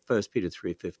 1 Peter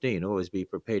 3:15, always be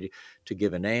prepared to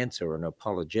give an answer, an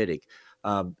apologetic.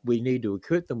 We need to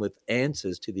equip them with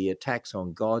answers to the attacks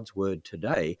on God's word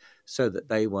today so that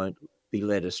they won't be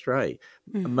led astray.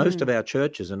 Mm-hmm. Most of our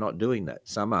churches are not doing that.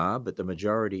 Some are, but the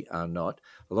majority are not.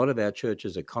 A lot of our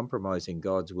churches are compromising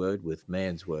God's word with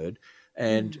man's word,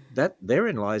 and that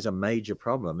therein lies a major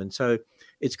problem. And so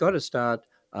it's got to start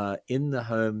in the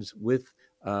homes with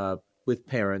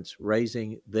parents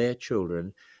raising their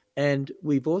children, and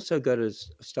we've also got to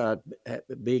start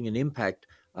being an impact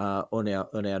on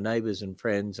our neighbors and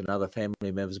friends and other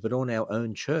family members, but on our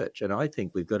own church. And I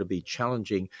think we've got to be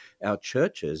challenging our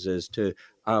churches as to,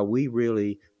 are we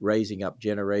really raising up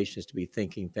generations to be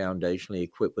thinking foundationally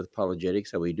equipped with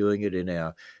apologetics? Are we doing it in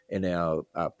our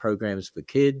programs for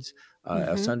kids,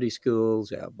 our Sunday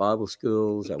schools, our Bible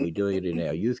schools? Are we doing it in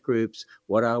our youth groups?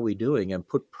 What are we doing? And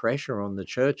put pressure on the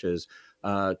churches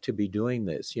to be doing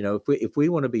this. If we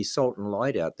want to be salt and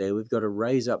light out there, we've got to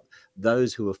raise up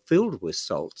those who are filled with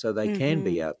salt so they can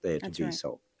be out there to be right.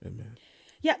 Salt. Amen.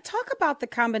 Yeah, talk about the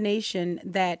combination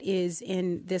that is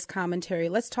in this commentary.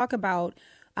 Let's talk about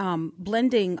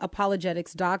blending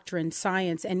apologetics, doctrine,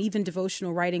 science, and even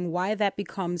devotional writing, why that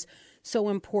becomes so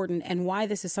important and why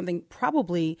this is something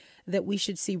probably that we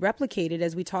should see replicated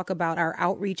as we talk about our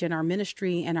outreach and our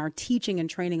ministry and our teaching and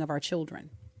training of our children.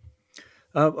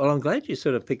 Well, I'm glad you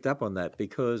sort of picked up on that,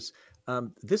 because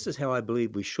this is how I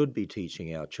believe we should be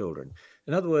teaching our children.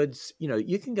 In other words,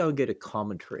 you can go and get a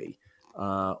commentary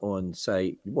on,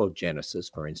 say, Genesis,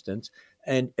 for instance.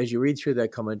 And as you read through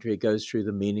that commentary, it goes through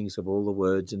the meanings of all the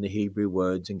words and the Hebrew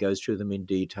words and goes through them in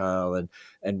detail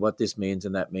and what this means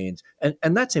and that means.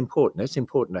 And that's important. That's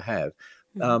important to have.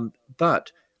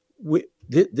 But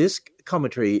this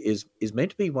commentary is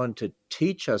meant to be one to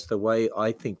teach us the way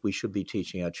I think we should be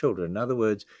teaching our children. In other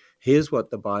words, here's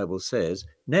what the Bible says.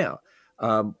 Now,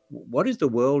 what is the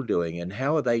world doing and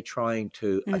how are they trying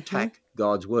to attack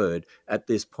God's word at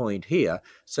this point here?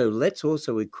 So let's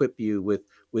also equip you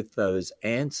with those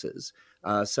answers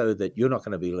so that you're not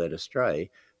going to be led astray.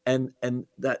 And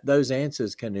that those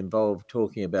answers can involve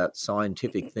talking about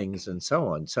scientific things and so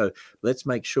on. So let's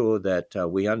make sure that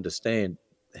we understand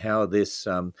how this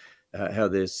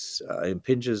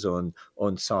impinges on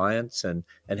science and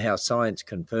how science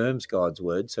confirms God's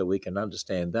word, so we can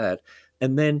understand that.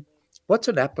 And then what's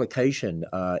an application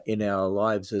in our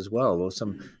lives as well, or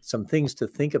some things to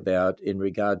think about in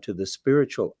regard to the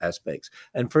spiritual aspects.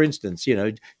 And for instance,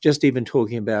 just even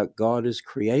talking about God as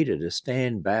creator, to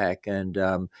stand back and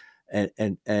to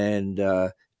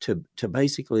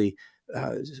basically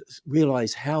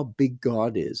realize how big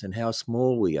God is and how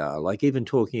small we are. Like even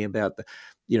talking about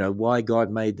why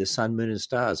God made the sun, moon, and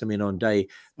stars. I mean, on day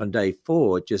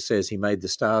 4, it just says he made the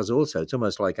stars also. It's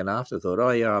almost like an afterthought.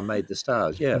 Oh yeah, I made the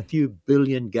stars. Yeah, a few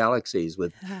billion galaxies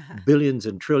with billions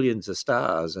and trillions of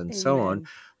stars and so on.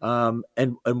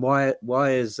 And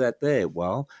why is that there?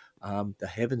 Well, the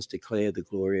heavens declare the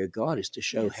glory of God is to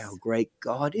show how great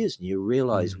God is. And you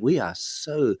realize we are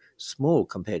so small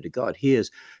compared to God. He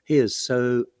is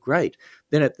so great.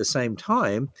 Then at the same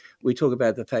time, we talk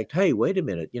about the fact, hey, wait a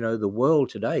minute, the world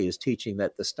today is teaching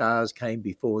that the stars came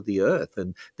before the earth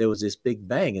and there was this big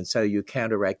bang. And so you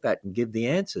counteract that and give the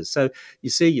answers. So you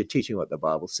see, you're teaching what the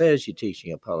Bible says, you're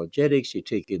teaching apologetics, you're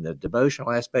teaching the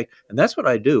devotional aspect. And that's what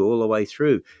I do all the way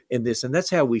through in this. And that's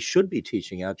how we should be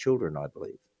teaching our children, I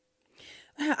believe.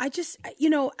 I just,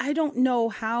 I don't know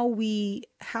how we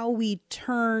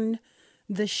turn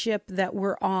the ship that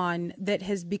we're on that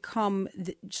has become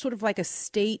sort of like a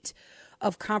state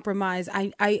of compromise.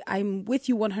 I'm with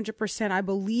you 100%. I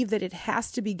believe that it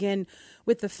has to begin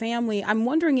with the family. I'm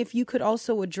wondering if you could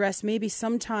also address maybe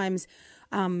sometimes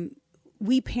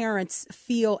we parents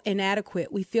feel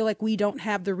inadequate. We feel like we don't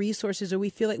have the resources, or we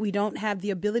feel like we don't have the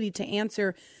ability to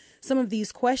answer some of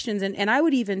these questions. And I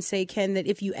would even say, Ken, that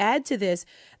if you add to this,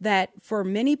 that for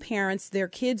many parents, their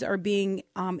kids are being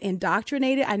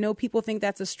indoctrinated. I know people think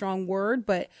that's a strong word,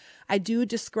 but I do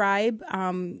describe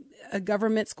a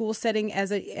government school setting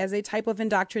as a type of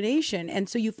indoctrination. And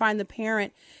so you find the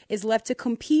parent is left to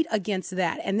compete against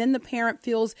that. And then the parent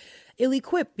feels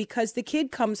ill-equipped because the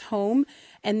kid comes home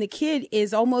and the kid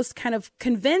is almost kind of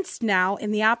convinced now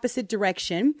in the opposite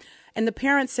direction. And the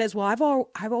parent says, well,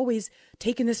 I've always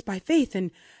taken this by faith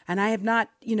and I have not,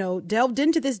 delved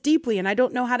into this deeply and I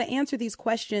don't know how to answer these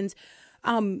questions.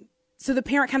 So the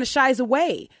parent kind of shies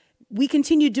away. we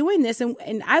continue doing this,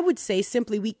 and I would say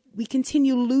simply we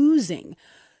continue losing.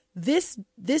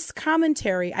 This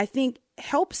commentary, I think,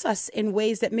 helps us in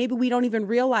ways that maybe we don't even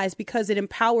realize, because it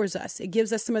empowers us. It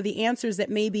gives us some of the answers that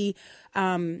maybe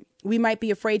we might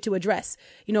be afraid to address.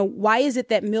 Why is it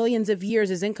that millions of years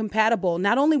is incompatible,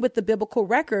 not only with the biblical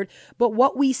record, but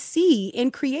what we see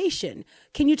in creation?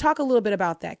 Can you talk a little bit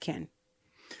about that, Ken?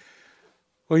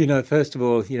 Well, first of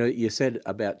all, you said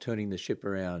about turning the ship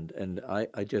around, and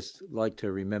I just like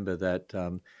to remember that,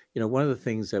 one of the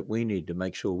things that we need to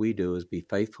make sure we do is be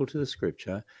faithful to the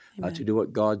scripture, to do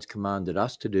what God's commanded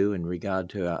us to do in regard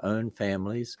to our own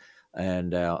families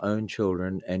and our own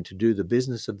children, and to do the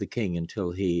business of the King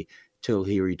until he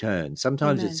returns.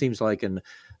 Sometimes It seems like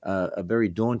a very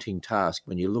daunting task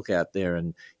when you look out there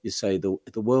and you say the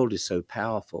world is so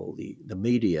powerful, the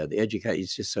media, the education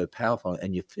is just so powerful,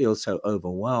 and you feel so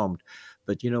overwhelmed.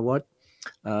 But you know what?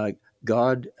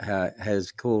 God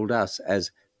has called us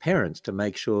as parents to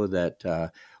make sure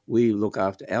that we look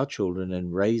after our children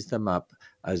and raise them up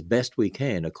as best we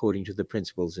can according to the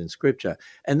principles in Scripture.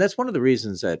 And that's one of the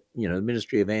reasons that, the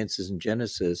Ministry of Answers in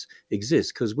Genesis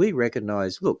exists, because we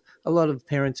recognize, look, a lot of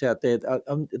parents out there,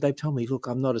 they've told me, look,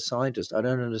 I'm not a scientist. I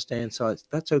don't understand science.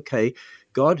 That's okay.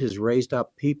 God has raised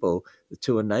up people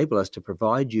to enable us to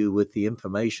provide you with the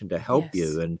information to help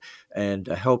you and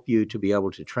to help you to be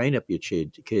able to train up your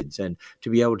kids and to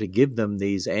be able to give them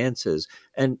these answers.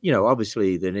 And,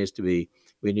 obviously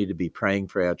we need to be praying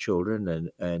for our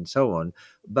children and so on.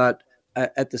 But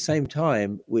at the same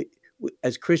time, we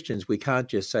as Christians, we can't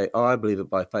just say, I believe it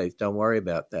by faith. Don't worry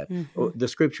about that. Mm-hmm. The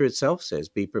scripture itself says,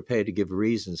 be prepared to give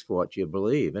reasons for what you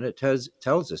believe. And it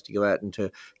tells us to go out and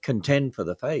to contend for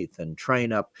the faith and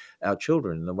train up our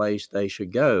children in the ways they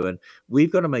should go. And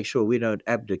we've got to make sure we don't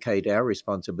abdicate our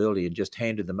responsibility and just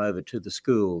hand them over to the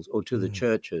schools or to the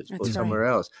churches somewhere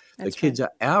else. The kids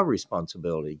are our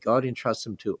responsibility. God entrusts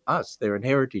them to us. They're an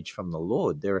heritage from the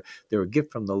Lord. They're a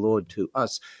gift from the Lord to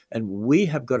us. And we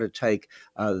have got to take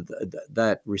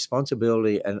that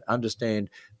responsibility and understand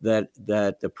that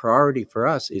the priority for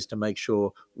us is to make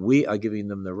sure we are giving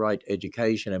them the right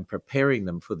education and preparing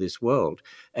them for this world.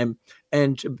 And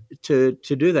to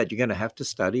do that, you're going to have to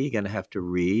study, you're going to have to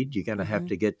read, you're going to have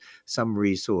to get some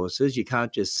resources. You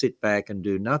can't just sit back and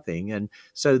do nothing. And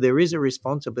so there is a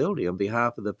responsibility on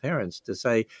behalf of the parents to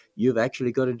say, you've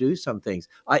actually got to do some things.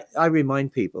 I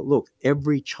remind people, look,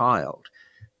 every child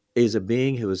is a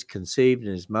being who was conceived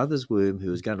in his mother's womb,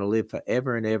 who is going to live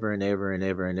forever and ever and ever and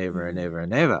ever and ever and ever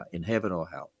and ever in heaven or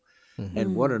hell. Mm-hmm.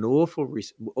 And what an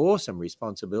awesome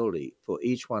responsibility for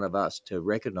each one of us to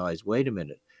recognize, wait a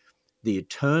minute, the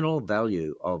eternal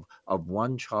value of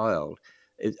one child.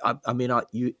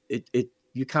 You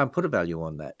can't put a value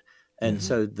on that. And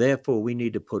so therefore we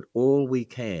need to put all we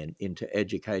can into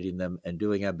educating them and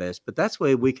doing our best. But that's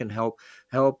where we can help.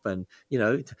 And,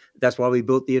 that's why we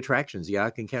built the attractions, the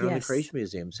Ark Encounter and the Creation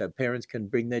Museum, so parents can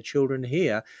bring their children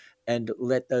here and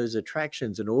let those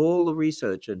attractions and all the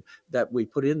research and that we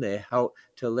put in there help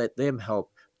to let them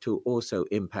help to also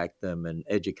impact them and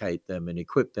educate them and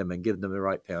equip them and give them the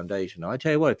right foundation. I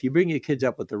tell you what, if you bring your kids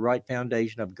up with the right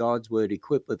foundation of God's word,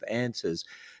 equipped with answers,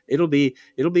 it'll be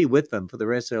with them for the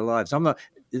rest of their lives.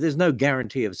 There's no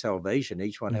guarantee of salvation.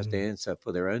 Each one has to answer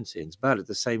for their own sins, but at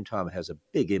the same time, it has a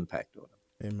big impact on them.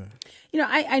 Amen.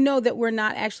 I know that we're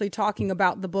not actually talking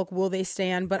about the book, Will They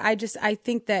Stand? But I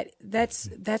think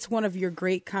that's one of your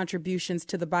great contributions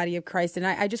to the body of Christ. And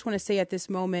I just want to say at this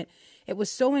moment, it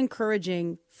was so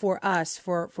encouraging for us,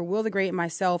 for Will the Great and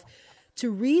myself, to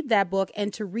read that book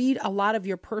and to read a lot of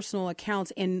your personal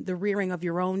accounts in the rearing of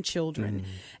your own children,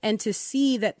 and to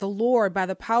see that the Lord, by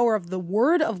the power of the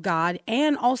word of God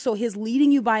and also his leading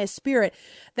you by his spirit,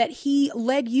 that he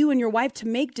led you and your wife to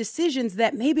make decisions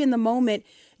that maybe in the moment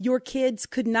your kids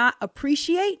could not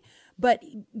appreciate. But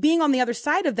being on the other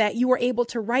side of that, you were able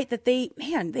to write that they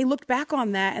looked back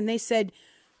on that and they said,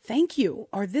 thank you,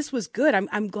 or this was good.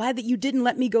 I'm glad that you didn't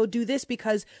let me go do this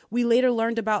because we later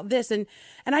learned about this. And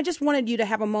I just wanted you to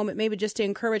have a moment, maybe just to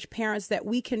encourage parents that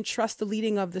we can trust the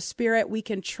leading of the Spirit. We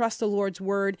can trust the Lord's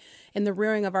word in the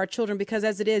rearing of our children, because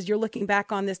as it is, you're looking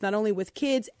back on this not only with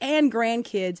kids and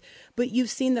grandkids, but you've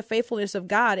seen the faithfulness of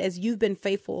God as you've been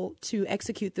faithful to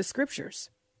execute the scriptures.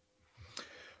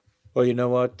 Well, you know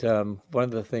what? One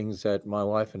of the things that my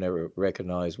wife and I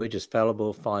recognize, we're just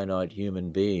fallible, finite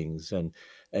human beings. And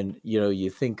you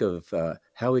think of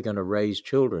how we're going to raise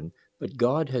children, but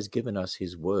God has given us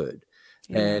his word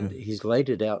and he's laid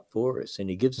it out for us, and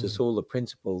he gives us all the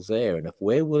principles there. And if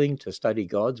we're willing to study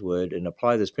God's word and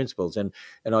apply those principles, and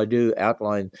I do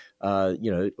outline, a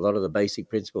lot of the basic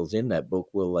principles in that book,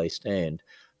 Will They Stand?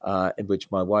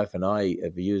 which my wife and I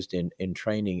have used in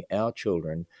training our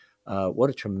children, what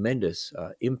a tremendous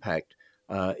impact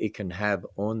it can have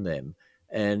on them.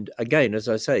 And again, as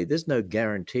I say, there's no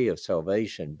guarantee of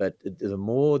salvation, but the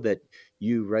more that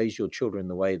you raise your children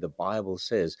the way the Bible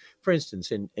says, for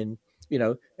instance, in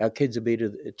our kids are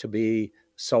to be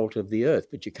salt of the earth,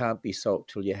 but you can't be salt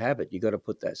till you have it. You got to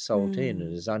put that salt in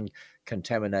and as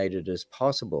uncontaminated as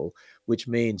possible, which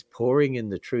means pouring in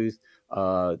the truth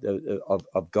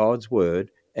of God's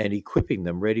word and equipping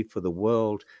them ready for the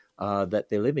world that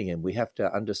they're living in. We have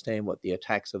to understand what the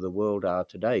attacks of the world are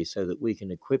today so that we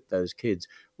can equip those kids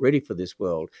ready for this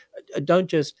world.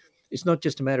 It's not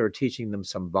just a matter of teaching them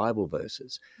some Bible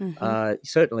verses.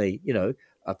 Certainly,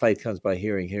 faith comes by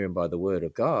hearing, hearing by the word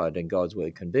of God, and God's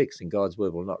word convicts, and God's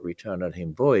word will not return on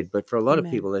him void. But for a lot of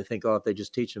people, they think, if they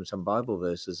just teach them some Bible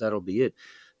verses, that'll be it.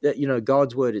 That,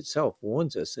 God's word itself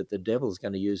warns us that the devil's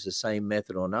going to use the same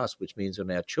method on us, which means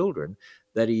on our children,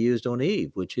 that he used on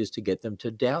Eve, which is to get them to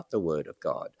doubt the word of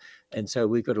God. And so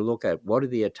we've got to look at what are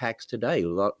the attacks today. A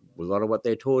lot of what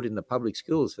they're taught in the public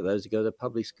schools, for those who go to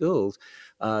public schools,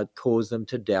 cause them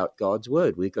to doubt God's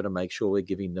word. We've got to make sure we're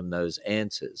giving them those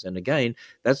answers. And again,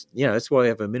 that's why we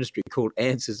have a ministry called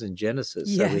Answers in Genesis.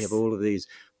 Yes. So we have all of these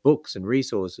books and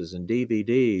resources and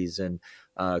DVDs and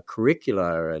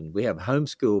curricula, and we have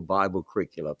homeschool Bible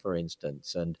curricula, for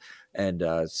instance, and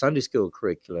Sunday school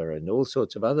curricula, and all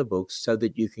sorts of other books, so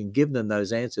that you can give them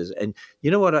those answers. And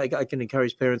you know what I can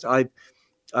encourage parents?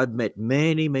 I've met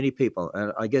many, many people,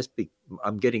 and I guess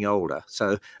I'm getting older,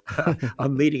 so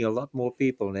I'm meeting a lot more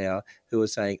people now who are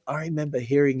saying, I remember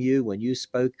hearing you when you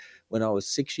spoke when I was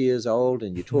 6 years old,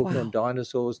 and you talked on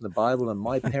dinosaurs and the Bible, and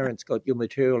my parents got your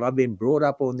material. I've been brought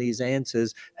up on these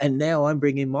answers, and now I'm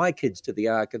bringing my kids to the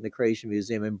Ark and the Creation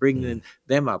Museum and bringing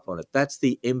them up on it. That's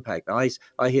the impact. I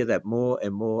hear that more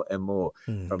and more and more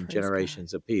from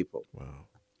generations of people. Wow.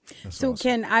 That's so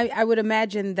awesome. Ken, I would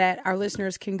imagine that our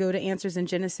listeners can go to Answers in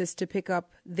Genesis to pick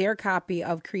up their copy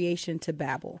of Creation to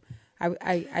Babel.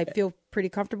 I feel pretty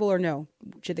comfortable, or no?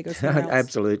 Should they go somewhere else?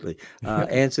 Absolutely.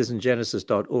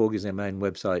 AnswersInGenesis.org is our main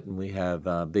website, and we have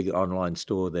a big online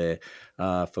store there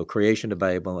for Creation to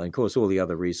Babel, and of course all the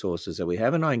other resources that we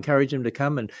have. And I encourage them to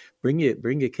come and bring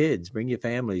your kids, bring your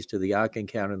families to the Ark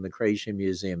Encounter and the Creation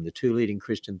Museum, the two leading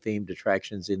Christian themed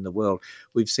attractions in the world.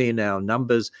 We've seen our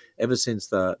numbers ever since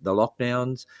the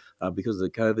lockdowns. Because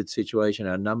of the COVID situation,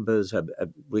 our numbers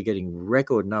we're getting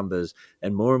record numbers,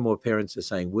 and more parents are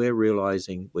saying we're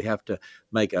realizing we have to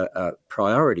make a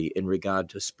priority in regard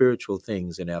to spiritual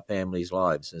things in our families'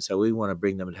 lives. And so we want to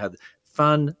bring them and have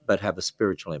fun, but have a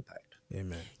spiritual impact.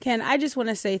 Amen. Ken, I just want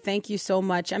to say thank you so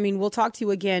much. I mean, we'll talk to you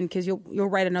again because you'll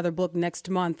write another book next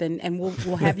month, and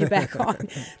we'll have you back on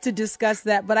to discuss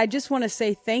that. But I just want to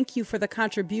say thank you for the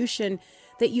contribution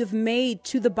that you've made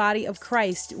to the body of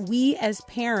Christ. We as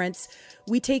parents,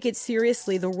 we take it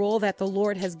seriously, the role that the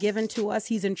Lord has given to us.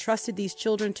 He's entrusted these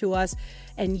children to us,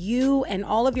 and you and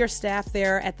all of your staff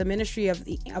there at the Ministry of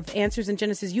Answers in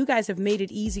Genesis, you guys have made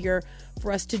it easier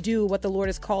for us to do what the Lord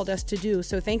has called us to do.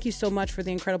 So thank you so much for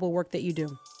the incredible work that you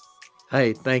do.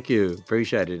 Hey, thank you.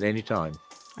 Appreciate it. Anytime.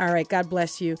 All right. God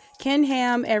bless you. Ken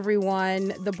Ham,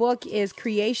 everyone. The book is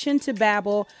Creation to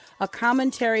Babel, a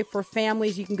commentary for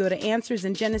families. You can go to Answers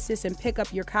in Genesis and pick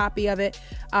up your copy of it.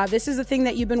 This is the thing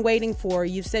that you've been waiting for.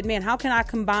 You've said, man, how can I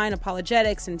combine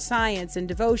apologetics and science and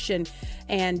devotion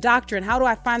and doctrine? How do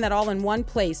I find that all in one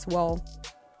place? Well,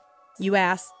 you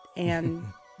asked, and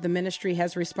the ministry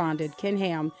has responded. Ken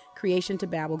Ham, Creation to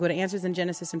Babel. Go to Answers in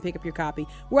Genesis and pick up your copy.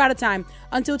 We're out of time.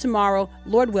 Until tomorrow,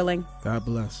 Lord willing. God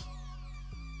bless.